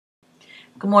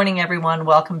Good morning, everyone.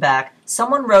 Welcome back.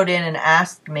 Someone wrote in and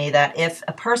asked me that if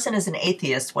a person is an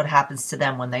atheist, what happens to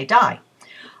them when they die?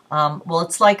 Well,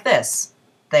 it's like this.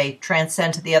 They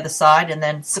transcend to the other side and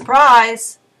then,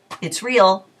 surprise, it's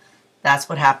real. That's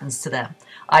what happens to them.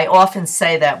 I often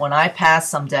say that when I pass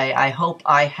someday, I hope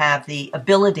I have the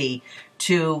ability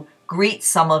to greet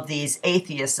some of these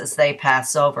atheists as they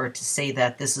pass over to see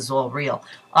that this is all real.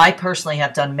 I personally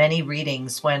have done many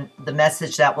readings when the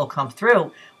message that will come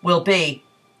through will be,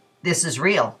 this is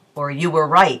real, or you were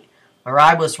right, or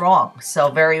I was wrong.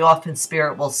 So very often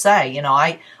Spirit will say,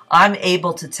 I'm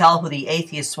able to tell who the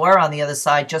atheists were on the other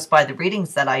side just by the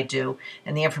readings that I do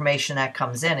and the information that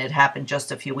comes in. It happened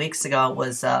just a few weeks ago. It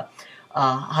was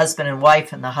husband and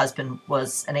wife, and the husband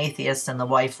was an atheist and the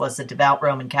wife was a devout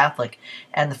Roman Catholic.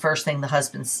 And the first thing the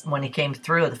husband, when he came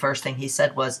through, the first thing he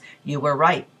said was, you were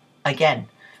right, again.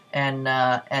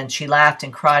 And she laughed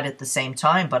and cried at the same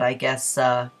time. But I guess,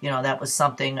 that was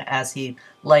something as he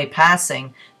lay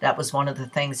passing, that was one of the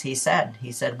things he said.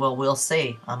 He said, well, we'll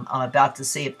see. I'm about to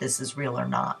see if this is real or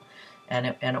not.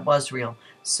 And it was real.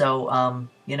 So,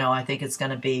 I think it's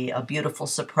going to be a beautiful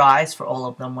surprise for all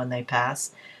of them when they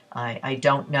pass. I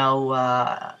don't know,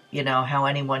 how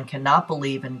anyone cannot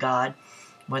believe in God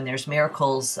when there's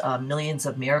miracles, millions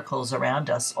of miracles around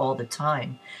us all the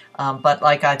time. But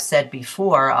like I've said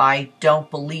before, I don't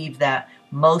believe that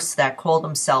most that call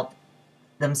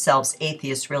themselves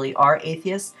atheists really are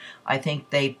atheists. I think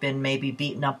they've been maybe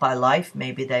beaten up by life.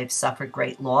 Maybe they've suffered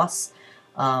great loss,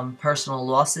 personal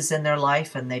losses in their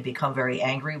life, and they become very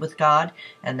angry with God.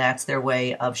 And that's their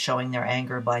way of showing their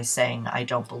anger by saying, I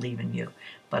don't believe in you.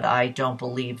 But I don't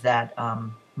believe that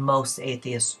most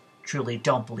atheists truly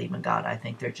don't believe in God. I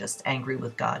think they're just angry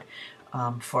with God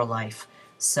for life.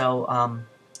 So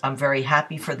I'm very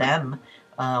happy for them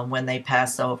when they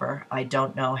pass over. I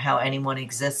don't know how anyone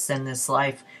exists in this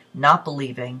life not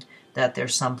believing that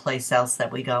there's someplace else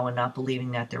that we go and not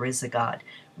believing that there is a God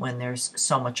when there's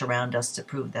so much around us to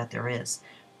prove that there is.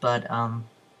 But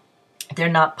they're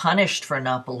not punished for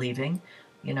not believing.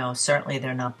 Certainly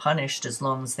they're not punished as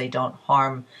long as they don't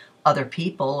harm other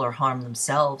people or harm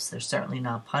themselves. They're certainly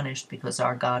not punished because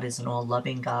our God is an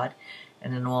all-loving God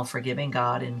and an all-forgiving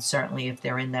God. And certainly if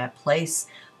they're in that place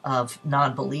of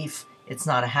non-belief, it's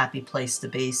not a happy place to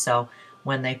be. So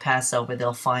when they pass over,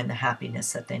 they'll find the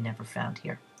happiness that they never found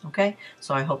here. Okay?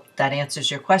 So I hope that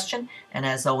answers your question. And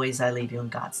as always, I leave you in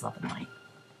God's love and light.